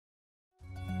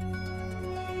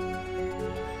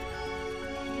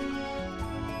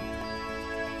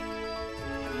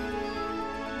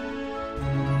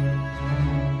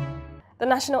The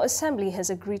National Assembly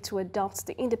has agreed to adopt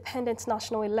the Independent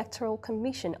National Electoral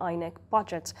Commission (INEC)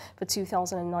 budget for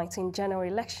 2019 general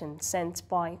election sent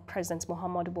by President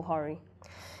Muhammadu Buhari.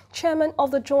 Chairman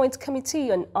of the Joint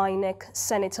Committee on INEC,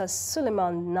 Senator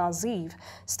Suleiman Nazif,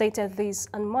 stated this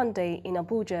on Monday in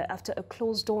Abuja after a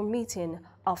closed-door meeting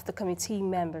of the committee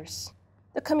members.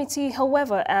 The committee,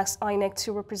 however, asked INEC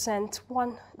to represent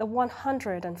the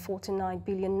 149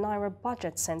 billion naira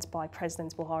budget sent by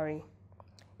President Buhari.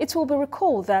 It will be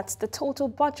recalled that the total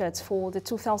budget for the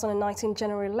 2019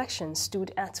 general election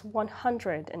stood at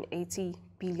 180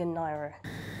 billion naira.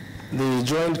 The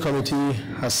Joint Committee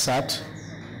has sat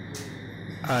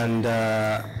and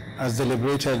has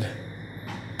deliberated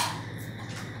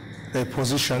their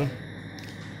position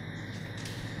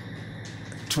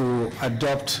to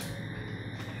adopt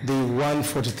the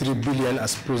 143 billion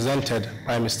as presented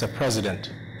by Mr. President.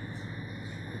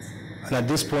 And at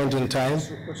this point in time,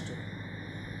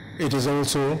 it is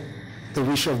also the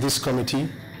wish of this committee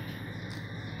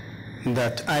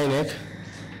that INEC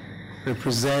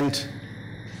represent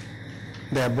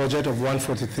their budget of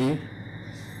 143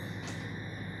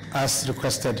 as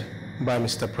requested by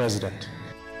Mr. President.